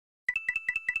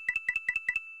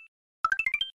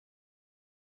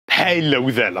Hello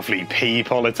there, lovely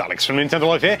people, it's Alex from Nintendo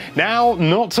Life here. Now,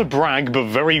 not to brag, but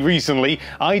very recently,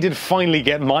 I did finally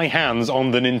get my hands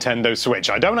on the Nintendo Switch.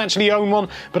 I don't actually own one,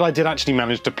 but I did actually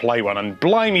manage to play one, and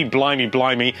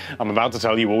blimey, I'm about to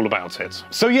tell you all about it.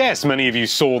 So yes, many of you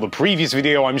saw the previous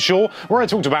video, I'm sure, where I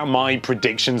talked about my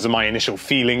predictions and my initial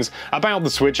feelings about the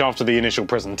Switch after the initial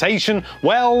presentation.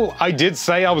 Well, I did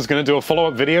say I was going to do a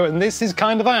follow-up video, and this is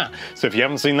kind of that. So if you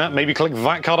haven't seen that, maybe click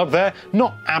that card up there.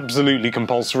 Not absolutely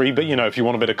compulsory, but you know, if you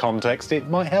want a bit of context, it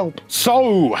might help.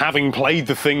 So, having played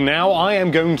the thing now, I am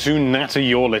going to natter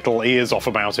your little ears off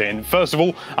about it. And first of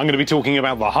all, I'm going to be talking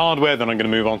about the hardware, then I'm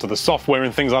going to move on to the software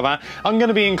and things like that. I'm going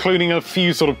to be including a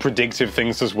few sort of predictive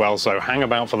things as well, so hang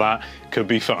about for that. Could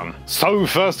be fun. So,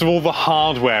 first of all, the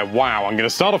hardware. Wow, I'm going to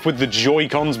start off with the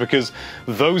Joy-Cons because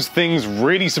those things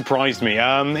really surprised me.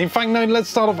 In fact, no, let's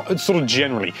start off sort of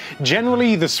generally.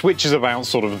 Generally, the Switch is about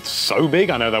sort of so big.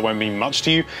 I know that won't mean much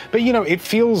to you, but you know, it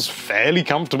feels fairly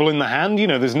comfortable in the hand. You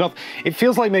know, there's not. It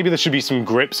feels like maybe there should be some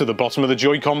grips at the bottom of the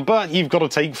Joy-Con, but you've got to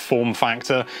take form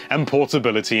factor and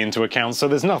portability into account. So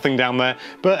there's nothing down there.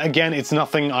 But again, it's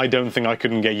nothing I don't think I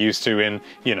couldn't get used to in,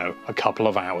 you know, a couple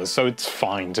of hours. So it's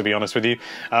fine, to be honest with you.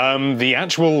 The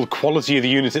actual quality of the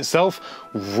unit itself,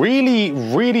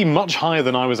 really much higher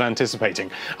than I was anticipating.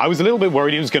 I was a little bit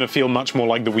worried it was going to feel much more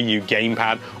like the Wii U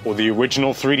gamepad or the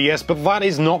original 3DS, but that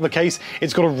is not the case.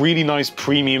 It's got a really nice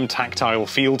premium tactile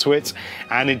feel to it,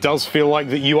 and it does feel like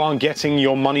that you are getting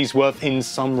your money's worth in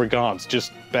some regards.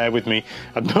 Just bear with me.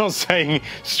 I'm not saying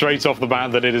straight off the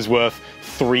bat that it is worth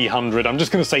 $300. I'm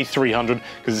just going to say $300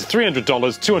 because it's $300,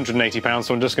 £280,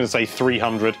 so I'm just going to say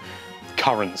 $300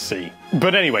 currency.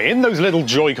 But anyway, in those little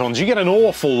Joy-Cons, you get an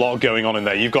awful lot going on in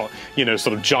there. You've got, you know,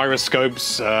 sort of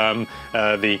gyroscopes, the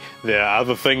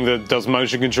other thing that does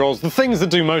motion controls, the things that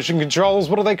do motion controls,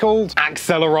 what are they called?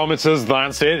 Accelerometers,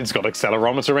 that's it. It's got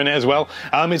accelerometer in it as well.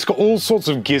 It's got all sorts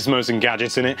of gizmos and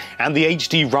gadgets in it, and the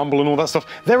HD rumble and all that stuff.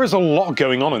 There is a lot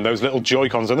going on in those little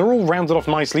Joy-Cons, and they're all rounded off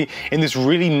nicely in this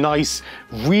really nice,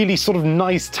 really sort of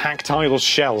nice tactile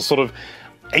shell, sort of.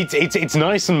 It's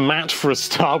nice and matte for a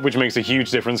start, which makes a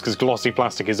huge difference because glossy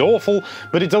plastic is awful,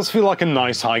 but it does feel like a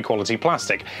nice high-quality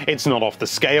plastic. It's not off the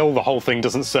scale. The whole thing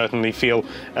doesn't certainly feel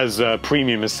as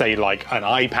premium as, say, like an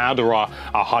iPad or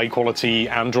a high-quality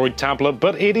Android tablet,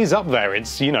 but it is up there.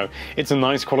 It's, you know, it's a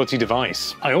nice quality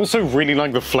device. I also really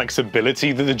like the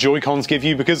flexibility that the Joy-Cons give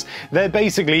you because they're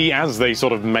basically, as they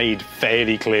sort of made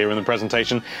fairly clear in the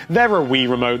presentation, they're a Wii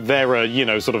remote, they're a, you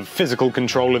know, sort of physical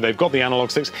controller, they've got the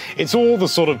analog sticks. It's all the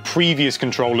sort of previous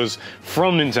controllers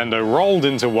from Nintendo rolled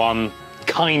into one,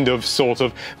 kind of, sort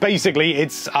of. Basically,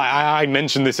 it's, I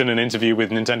mentioned this in an interview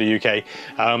with Nintendo UK,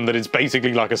 that it's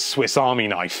basically like a Swiss Army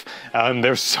knife.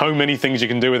 There's so many things you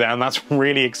can do with it, and that's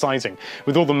really exciting.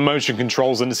 With all the motion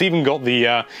controls, and it's even got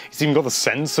the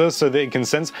sensor so that it can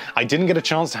sense. I didn't get a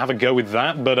chance to have a go with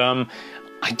that, but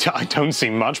I don't see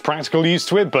much practical use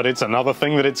to it, but it's another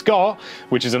thing that it's got,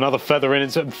 which is another feather in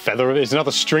its it's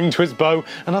another string to its bow,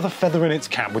 another feather in its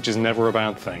cap, which is never a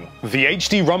bad thing. The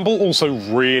HD rumble also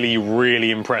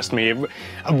really impressed me.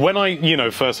 When I, you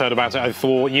know, first heard about it, I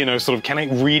thought, you know, sort of, can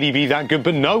it really be that good?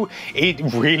 But no, it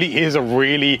really is a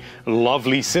really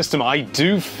lovely system. I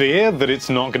do fear that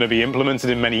it's not going to be implemented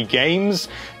in many games,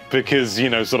 because, you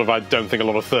know, sort of, I don't think a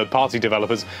lot of third-party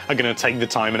developers are going to take the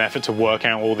time and effort to work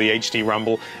out all the HD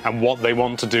rumble and what they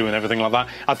want to do and everything like that.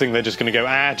 I think they're just going to go,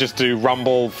 just do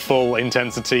rumble, full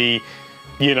intensity,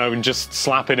 you know, and just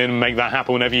slap it in and make that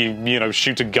happen whenever you know,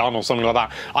 shoot a gun or something like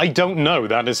that. I don't know.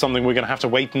 That is something we're going to have to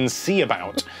wait and see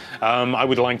about. I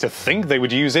would like to think they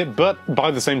would use it, but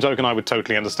by the same token, I would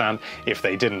totally understand if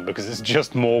they didn't, because it's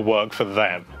just more work for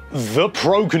them. The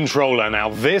Pro Controller. Now,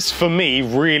 this, for me,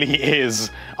 really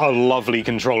is a lovely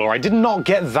controller. I did not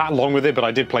get that long with it, but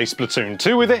I did play Splatoon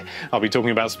 2 with it. I'll be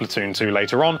talking about Splatoon 2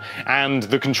 later on. And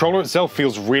the controller itself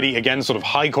feels really, again, sort of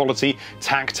high quality,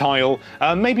 tactile.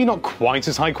 Maybe not quite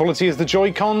as high quality as the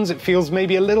Joy-Cons. It feels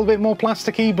maybe a little bit more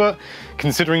plasticky, but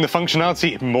considering the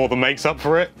functionality, it more than makes up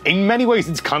for it. In many ways,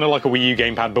 it's kind of like a Wii U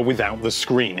gamepad, but without the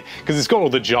screen, because it's got all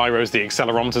the gyros, the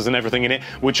accelerometers and everything in it,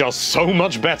 which are so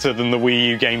much better than the Wii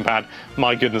U gamepad.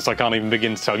 My goodness, I can't even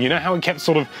begin to tell. You know how it kept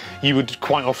sort of, you would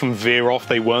quite often veer off,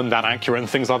 they weren't that accurate and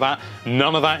things like that?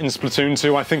 None of that in Splatoon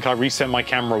 2. I think I reset my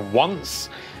camera once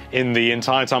in the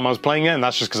entire time I was playing it, and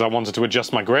that's just because I wanted to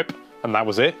adjust my grip, and that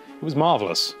was it. It was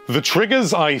marvelous. The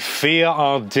triggers, I fear,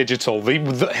 are digital.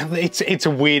 It's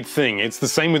a weird thing. It's the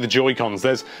same with the Joy-Cons.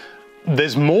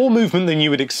 There's more movement than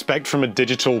you would expect from a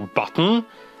digital button,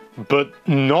 but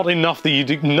not enough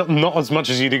that not as much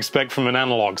as you'd expect from an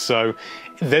analog. So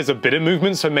there's a bit of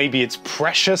movement, so maybe it's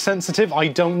pressure sensitive, I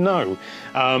don't know.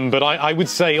 But I would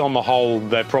say on the whole,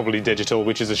 they're probably digital,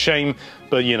 which is a shame,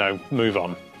 but you know, move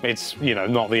on. It's, you know,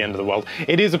 not the end of the world.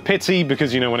 It is a pity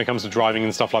because, you know, when it comes to driving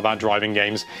and stuff like that, driving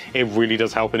games, it really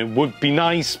does help and it would be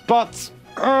nice, but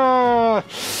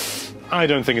I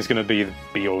don't think it's going to be the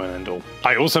be-all and end-all.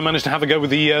 I also managed to have a go with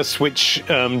the Switch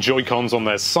Joy-Cons on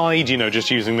their side, you know, just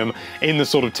using them in the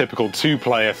sort of typical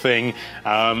two-player thing,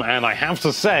 and I have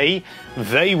to say,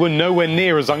 they were nowhere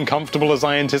near as uncomfortable as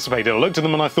I anticipated. I looked at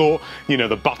them and I thought, you know,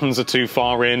 the buttons are too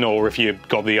far in, or if you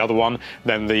got the other one,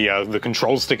 then the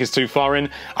control stick is too far in.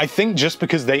 I think just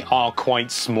because they are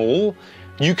quite small,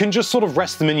 you can just sort of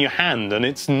rest them in your hand, and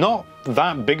it's not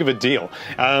that big of a deal.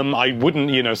 I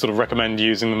wouldn't, you know, sort of recommend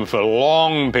using them for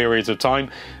long periods of time,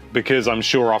 because I'm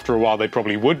sure after a while they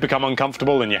probably would become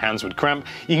uncomfortable and your hands would cramp.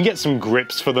 You can get some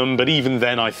grips for them, but even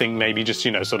then I think maybe just,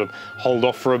 you know, sort of hold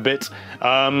off for a bit.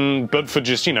 But for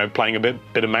just, you know, playing a bit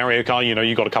of Mario Kart, you know,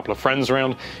 you got a couple of friends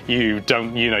around, you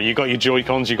don't, you know, you got your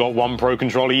Joy-Cons, you got one Pro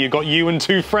Controller, you got you and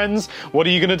two friends, what are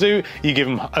you gonna do? You give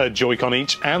them a Joy-Con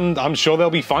each, and I'm sure they'll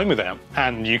be fine with that.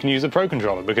 And you can use a Pro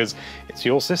Controller because it's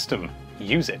your system.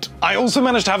 Use it. I also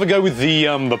managed to have a go with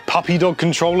the puppy dog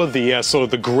controller, the sort of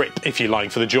the grip, if you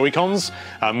like, for the Joy-Cons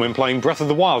when playing Breath of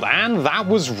the Wild, and that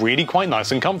was really quite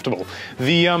nice and comfortable.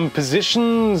 The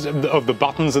positions of the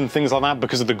buttons and things like that,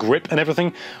 because of the grip and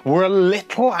everything, were a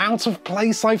little out of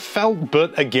place, I felt,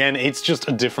 but again, it's just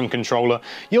a different controller.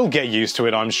 You'll get used to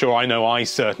it, I'm sure. I know I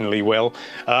certainly will.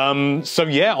 So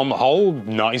yeah, on the whole,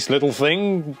 nice little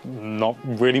thing. Not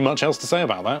really much else to say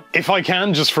about that. If I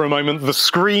can, just for a moment, the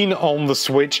screen on the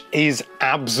Switch is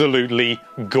absolutely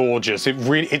gorgeous.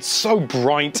 It's so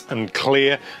bright and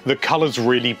clear. The colors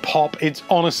really pop. It's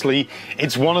honestly,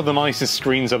 it's one of the nicest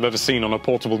screens I've ever seen on a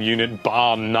portable unit,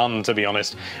 bar none, to be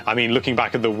honest. I mean, looking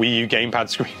back at the Wii U gamepad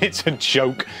screen, it's a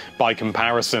joke by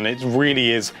comparison. It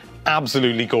really is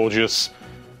absolutely gorgeous.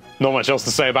 Not much else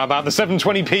to say about that. The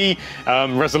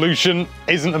 720p resolution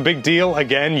isn't a big deal.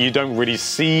 Again, you don't really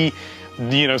see,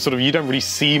 you know, sort of, you don't really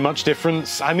see much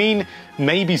difference. I mean,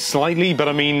 maybe slightly, but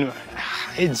I mean,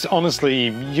 it's honestly,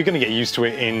 you're going to get used to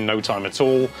it in no time at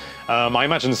all. I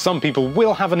imagine some people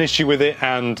will have an issue with it,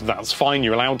 and that's fine,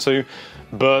 you're allowed to.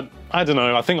 But I don't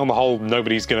know, I think on the whole,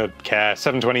 nobody's gonna care.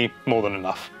 720, more than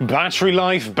enough. Battery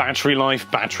life, battery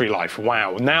life, battery life.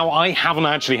 Wow. Now, I haven't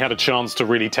actually had a chance to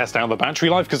really test out the battery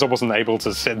life because I wasn't able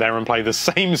to sit there and play the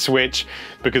same Switch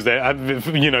because they're,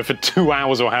 you know, for 2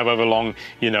 hours or however long,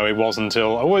 you know, it was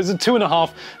until, oh, was it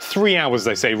 2.5, 3 hours,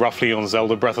 they say, roughly, on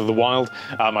Zelda Breath of the Wild.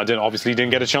 I obviously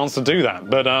didn't get a chance to do that,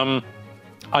 but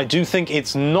I do think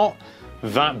it's not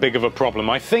that big of a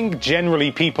problem. I think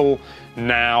generally people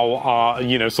now are,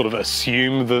 you know, sort of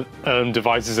assume that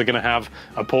devices are going to have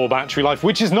a poor battery life,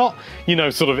 which is not, you know,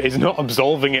 sort of, is not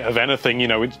absolving it of anything, you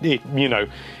know, you know,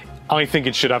 I think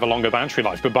it should have a longer battery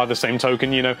life, but by the same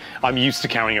token, you know, I'm used to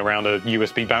carrying around a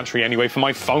USB battery anyway for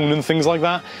my phone and things like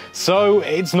that, so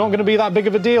it's not going to be that big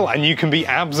of a deal, and you can be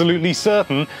absolutely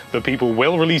certain that people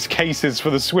will release cases for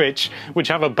the Switch which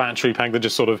have a battery pack that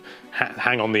just sort of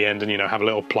hang on the end and, you know, have a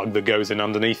little plug that goes in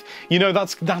underneath. You know,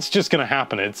 that's just going to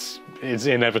happen. It's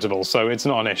inevitable, so it's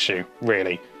not an issue,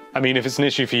 really. I mean, if it's an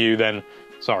issue for you, then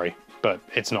sorry, but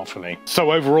it's not for me.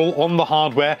 So overall, on the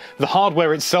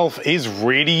hardware itself is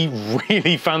really,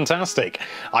 really fantastic.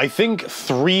 I think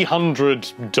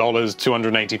 $300,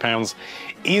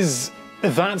 £280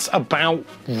 that's about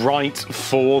right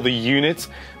for the unit.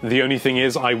 The only thing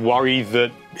is, I worry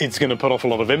that it's going to put off a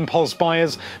lot of impulse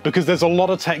buyers because there's a lot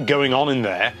of tech going on in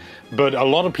there, but a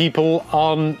lot of people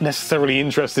aren't necessarily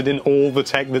interested in all the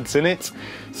tech that's in it.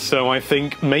 So I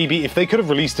think maybe if they could have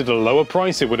released it at a lower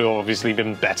price, it would have obviously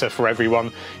been better for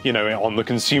everyone, you know, on the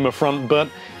consumer front. But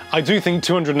I do think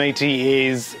 280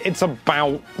 it's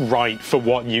about right for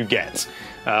what you get.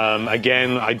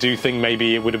 Again, I do think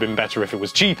maybe it would have been better if it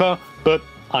was cheaper, but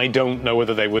I don't know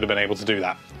whether they would have been able to do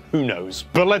that. Who knows?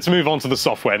 But let's move on to the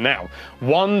software now.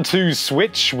 1-2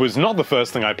 Switch was not the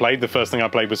first thing I played. The first thing I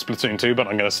played was Splatoon 2, but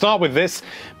I'm going to start with this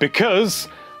because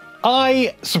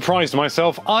I surprised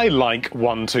myself. I like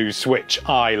 1-2 Switch.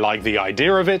 I like the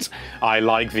idea of it. I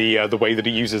like the way that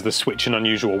it uses the Switch in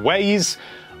unusual ways.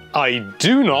 I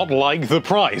do not like the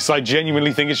price. I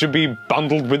genuinely think it should be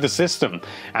bundled with the system,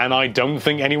 and I don't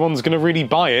think anyone's going to really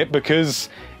buy it because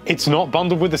it's not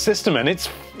bundled with the system, and it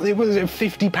was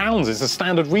 £50. It's a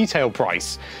standard retail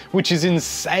price, which is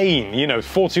insane. You know,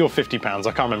 £40 or £50.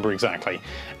 I can't remember exactly,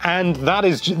 and that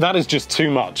is just too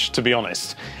much, to be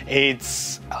honest.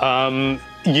 It's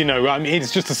you know, I mean,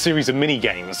 it's just a series of mini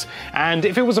games. And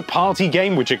if it was a party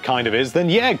game, which it kind of is, then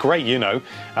yeah, great, you know,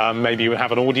 maybe you would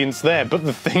have an audience there. But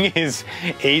the thing is,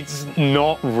 it's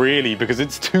not really, because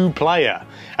it's 2-player.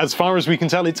 As far as we can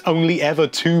tell, it's only ever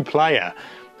 2-player.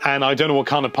 And I don't know what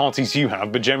kind of parties you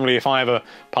have, but generally if I have a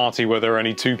party where there are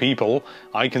only 2 people,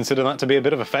 I consider that to be a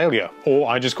bit of a failure, or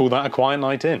I just call that a quiet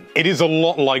night in. It is a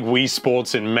lot like Wii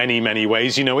Sports in many, many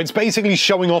ways. You know, it's basically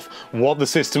showing off what the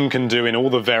system can do in all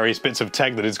the various bits of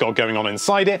tech that it's got going on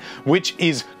inside it, which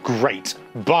is great.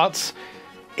 But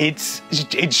it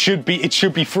should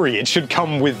be free. It should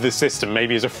come with the system,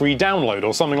 maybe as a free download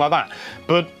or something like that.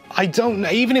 But I don't know,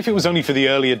 even if it was only for the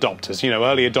early adopters, you know,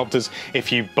 early adopters,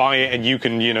 if you buy it and you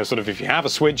can, you know, sort of, if you have a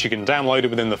Switch, you can download it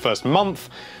within the first month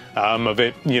of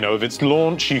it, you know, of its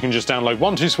launch, you can just download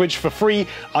 1-2-Switch for free.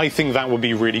 I think that would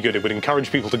be really good. It would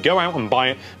encourage people to go out and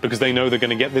buy it because they know they're going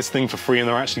to get this thing for free and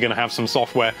they're actually going to have some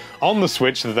software on the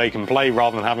Switch that they can play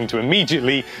rather than having to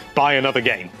immediately buy another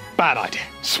game. Bad idea.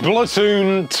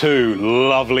 Splatoon 2,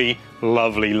 lovely.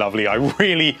 Lovely, lovely. I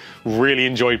really, really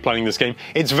enjoyed playing this game.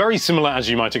 It's very similar, as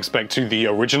you might expect, to the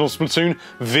original Splatoon.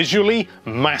 Visually,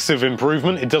 massive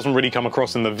improvement. It doesn't really come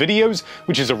across in the videos,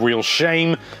 which is a real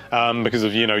shame because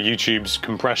of, you know, YouTube's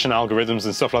compression algorithms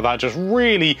and stuff like that. Just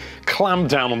really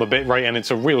clamped down on the bitrate, and it's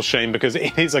a real shame because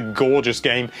it is a gorgeous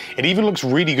game. It even looks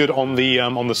really good on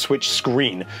the Switch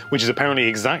screen, which is apparently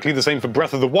exactly the same for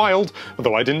Breath of the Wild,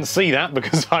 although I didn't see that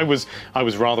because I was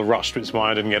rather rushed, which is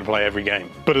why I didn't get to play every game.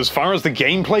 But as far as the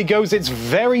gameplay goes, it's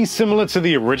very similar to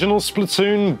the original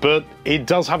Splatoon, but it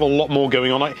does have a lot more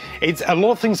going on. It's a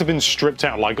lot of things have been stripped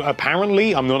out. Like,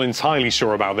 apparently, I'm not entirely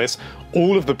sure about this,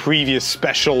 all of the previous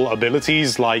special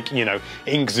abilities, like, you know,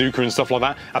 Inkzooka and stuff like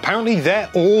that, apparently they're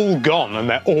all gone and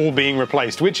they're all being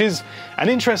replaced, which is an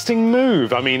interesting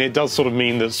move. I mean, it does sort of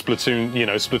mean that Splatoon, you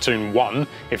know, Splatoon 1,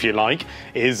 if you like,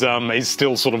 is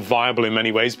still sort of viable in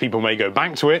many ways. People may go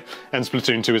back to it, and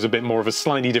Splatoon 2 is a bit more of a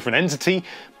slightly different entity,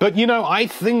 but, you know, I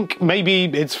think maybe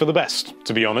it's for the best,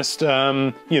 to be honest.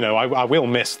 You know, I will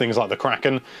miss things like the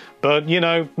Kraken, but, you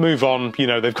know, move on. You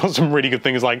know, they've got some really good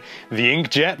things like the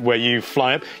Inkjet, where you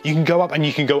fly up, you can go up and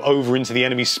you can go over into the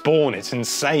enemy spawn. It's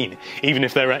insane, even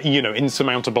if there are, you know,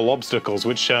 insurmountable obstacles,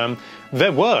 which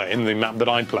there were in the map that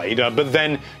I played, but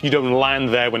then you don't land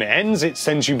there when it ends, it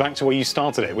sends you back to where you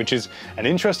started it, which is an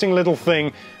interesting little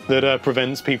thing that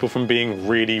prevents people from being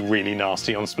really, really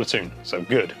nasty on Splatoon. So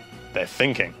good. They're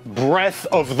thinking. Breath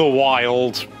of the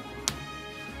Wild.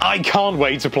 I can't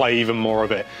wait to play even more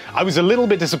of it. I was a little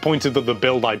bit disappointed that the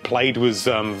build I played was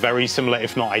very similar,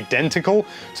 if not identical,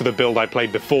 to the build I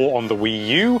played before on the Wii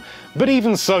U. But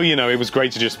even so, you know, it was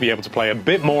great to just be able to play a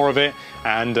bit more of it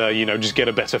and, you know, just get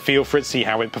a better feel for it, see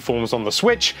how it performs on the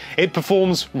Switch. It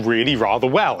performs really rather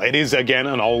well. It is, again,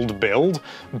 an old build,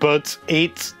 but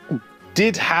it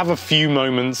did have a few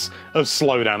moments of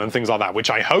slowdown and things like that, which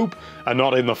I hope are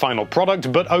not in the final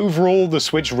product, but overall the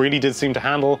Switch really did seem to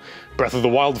handle Breath of the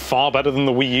Wild far better than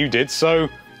the Wii U did, so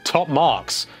top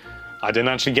marks. I didn't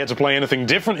actually get to play anything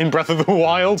different in Breath of the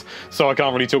Wild, so I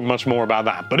can't really talk much more about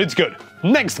that, but it's good.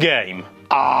 Next game.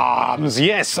 ARMS.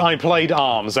 Yes, I played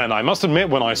ARMS, and I must admit,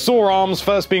 when I saw ARMS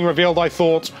first being revealed, I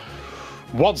thought,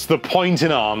 what's the point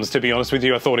in ARMS, to be honest with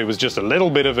you? I thought it was just a little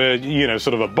bit of a, you know,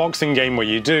 sort of a boxing game where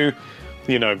you do,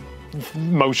 you know,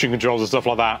 motion controls and stuff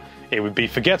like that. It would be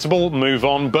forgettable, move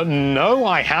on, but no,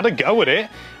 I had a go at it,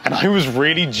 and I was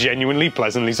really genuinely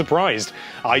pleasantly surprised.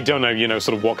 I don't know, you know,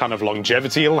 sort of what kind of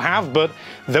longevity it'll have, but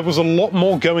there was a lot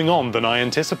more going on than I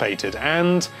anticipated,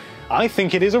 and I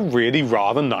think it is a really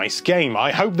rather nice game.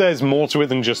 I hope there's more to it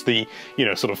than just the, you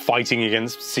know, sort of fighting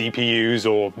against CPUs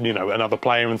or, you know, another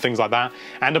player and things like that.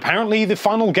 And apparently the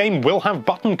final game will have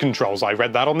button controls. I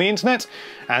read that on the internet,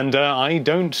 and I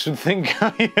don't think...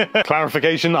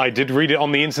 Clarification, I did read it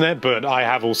on the internet, but I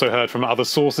have also heard from other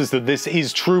sources that this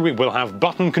is true. It will have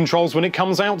button controls when it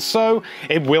comes out, so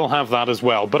it will have that as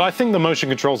well. But I think the motion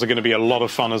controls are going to be a lot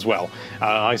of fun as well.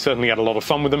 I certainly had a lot of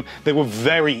fun with them. They were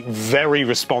very, very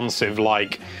responsive.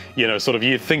 Like, you know, sort of,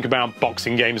 you think about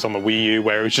boxing games on the Wii U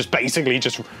where it was just basically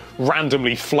just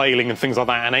randomly flailing and things like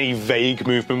that, and any vague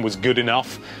movement was good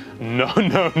enough. No,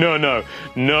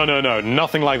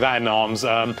 nothing like that in ARMS.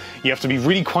 You have to be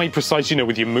really quite precise, you know,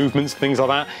 with your movements, things like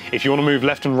that. If you want to move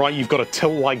left and right, you've got to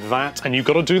tilt like that, and you've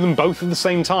got to do them both at the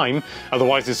same time,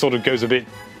 otherwise it sort of goes a bit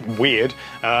weird.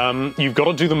 You've got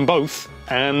to do them both,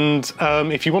 and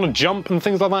if you want to jump and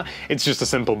things like that, it's just a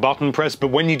simple button press, but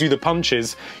when you do the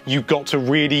punches, you've got to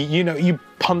really, you know, you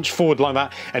punch forward like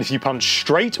that, and if you punch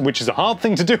straight, which is a hard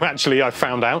thing to do actually, I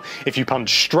found out, if you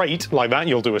punch straight like that,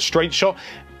 you'll do a straight shot.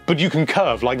 but you can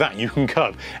curve like that, you can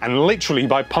curve. And literally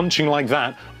by punching like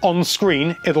that on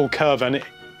screen, it'll curve, and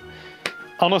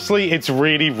honestly, it's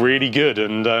really, really good,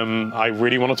 and I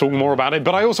really want to talk more about it,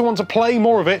 but I also want to play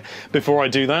more of it before I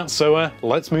do that, so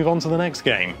let's move on to the next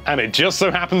game. And it just so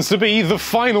happens to be the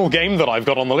final game that I've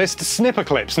got on the list,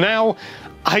 Snipperclips. Now,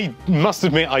 I must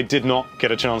admit I did not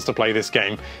get a chance to play this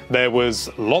game. There was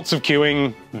lots of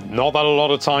queuing, not that a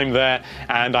lot of time there,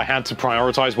 and I had to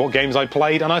prioritize what games I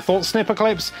played, and I thought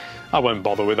Snipperclips, I won't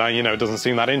bother with that, you know, it doesn't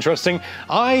seem that interesting.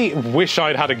 I wish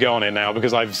I'd had a go on it now,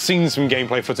 because I've seen some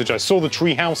gameplay footage, I saw the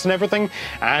treehouse and everything,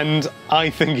 and I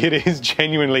think it is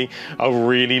genuinely a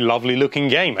really lovely looking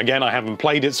game. Again, I haven't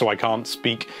played it, so I can't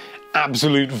speak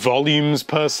absolute volumes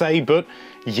per se, but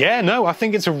yeah, no, I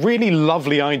think it's a really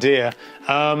lovely idea.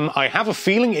 I have a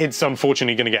feeling it's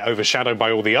unfortunately going to get overshadowed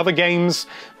by all the other games,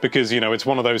 because, you know, it's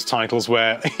one of those titles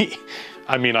where,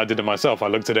 I mean, I did it myself. I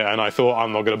looked at it and I thought,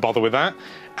 I'm not going to bother with that.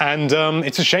 And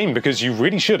it's a shame, because you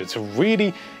really should. It's a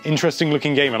really interesting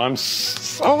looking game, and I'm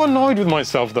so annoyed with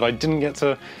myself that I didn't get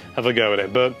to have a go at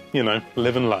it. But, you know,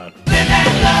 live and learn.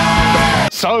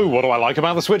 So, what do I like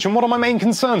about the Switch, and what are my main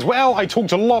concerns? Well, I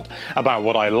talked a lot about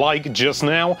what I like just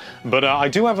now, but I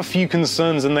do have a few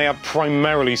concerns, and they are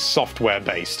primarily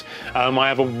software-based. I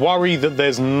have a worry that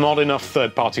there's not enough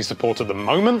third-party support at the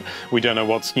moment. We don't know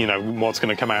what's going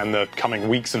to come out in the coming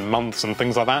weeks and months and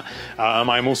things like that.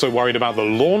 I'm also worried about the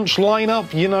launch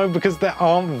lineup, you know, because there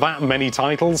aren't that many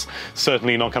titles,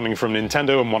 certainly not coming from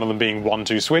Nintendo, and one of them being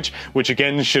 1-2 Switch, which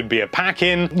again should be a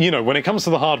pack-in. You know, when it comes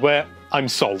to the hardware, I'm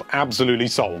sold, absolutely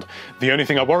sold. The only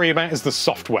thing I worry about is the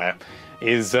software.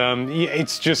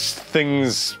 It's just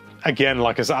things, again,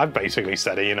 like I said, I've basically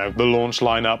said it, you know, the launch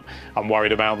lineup, I'm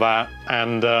worried about that.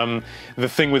 And the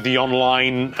thing with the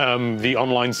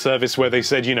online service where they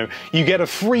said, you know, you get a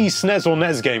free SNES or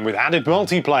NES game with added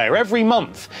multiplayer every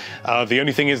month. The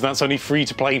only thing is that's only free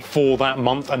to play for that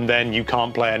month, and then you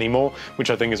can't play anymore, which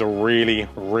I think is a really,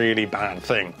 really bad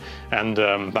thing. And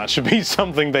that should be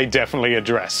something they definitely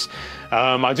address.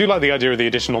 I do like the idea of the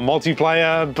additional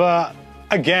multiplayer, but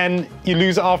again, you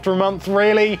lose it after a month,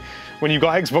 really? When you've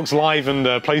got Xbox Live and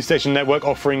PlayStation Network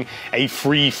offering a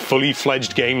free, fully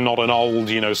fledged game, not an old,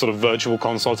 you know, sort of virtual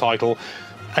console title,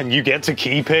 and you get to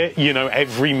keep it, you know,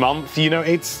 every month, you know,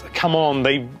 it's, come on,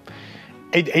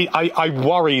 I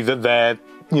worry that they're,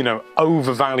 you know,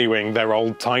 overvaluing their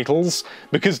old titles,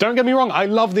 because don't get me wrong, I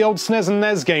love the old SNES and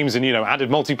NES games, and, you know, added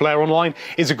multiplayer online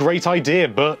is a great idea,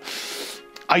 but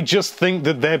I just think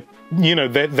that they're, you know,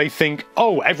 they think,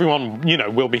 oh, everyone, you know,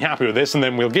 will be happy with this, and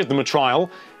then we'll give them a trial.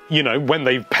 You know, when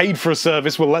they've paid for a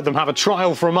service, we'll let them have a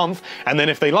trial for a month, and then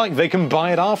if they like, they can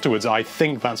buy it afterwards. I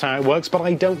think that's how it works, but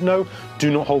I don't know.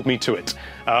 Do not hold me to it.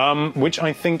 Which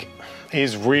I think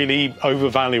is really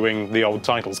overvaluing the old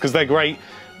titles, because they're great,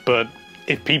 but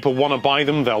if people want to buy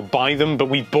them, they'll buy them, but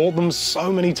we've bought them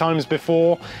so many times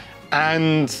before,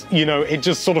 and, you know, it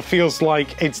just sort of feels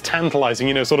like it's tantalizing,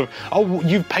 you know, sort of, oh,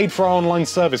 you've paid for our online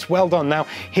service, well done, now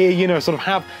here, you know, sort of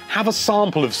have a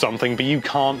sample of something, but you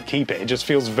can't keep it. It just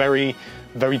feels very,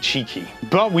 very cheeky.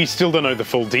 But we still don't know the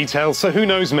full details, so who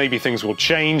knows, maybe things will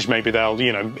change, maybe they'll,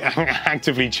 you know,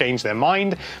 actively change their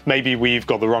mind, maybe we've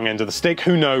got the wrong end of the stick,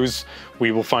 who knows,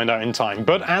 we will find out in time.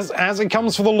 But as it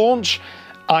comes for the launch,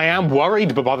 I am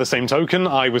worried, but by the same token,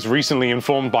 I was recently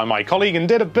informed by my colleague and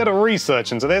did a bit of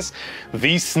research into this.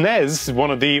 The SNES,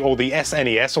 or the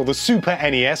SNES, or the Super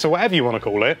NES, or whatever you want to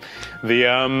call it,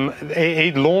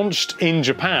 it launched in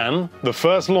Japan, the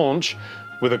first launch,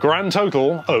 with a grand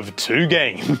total of 2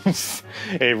 games.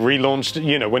 It relaunched,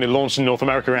 you know, when it launched in North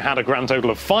America, it had a grand total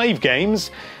of 5 games,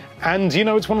 and, you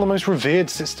know, it's one of the most revered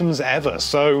systems ever,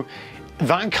 so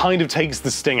that kind of takes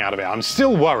the sting out of it. I'm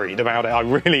still worried about it, I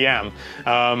really am,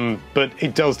 but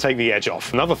it does take the edge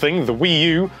off. Another thing, the Wii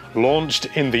U launched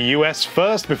in the US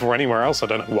first before anywhere else, I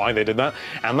don't know why they did that,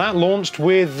 and that launched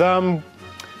with, I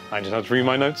just had to read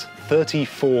my notes,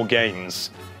 34 games.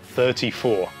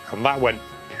 34, and that went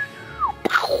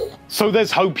So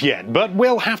there's hope yet, but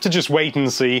we'll have to just wait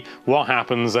and see what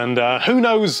happens, and who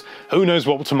knows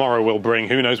what tomorrow will bring,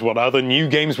 who knows what other new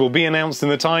games will be announced in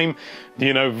the time,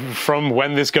 you know, from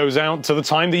when this goes out to the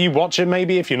time that you watch it,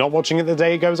 maybe, if you're not watching it the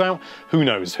day it goes out, who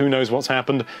knows what's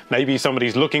happened. Maybe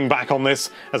somebody's looking back on this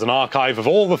as an archive of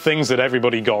all the things that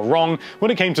everybody got wrong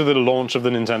when it came to the launch of the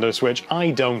Nintendo Switch.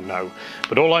 I don't know,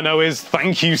 but all I know is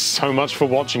thank you so much for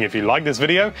watching. If you like this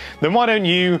video, then why don't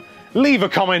you leave a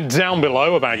comment down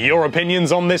below about your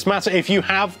opinions on this matter. If you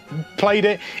have played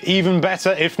it, even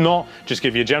better. If not, just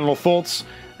give your general thoughts,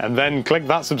 and then click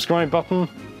that subscribe button,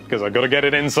 because I've got to get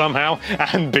it in somehow,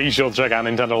 and be sure to check out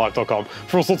NintendoLife.com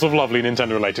for all sorts of lovely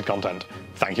Nintendo-related content.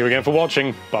 Thank you again for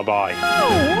watching. Bye-bye.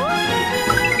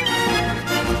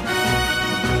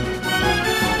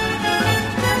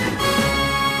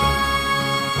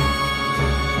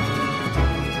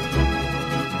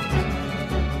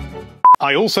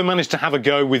 I also managed to have a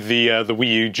go with the Wii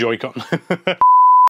U Joy-Con.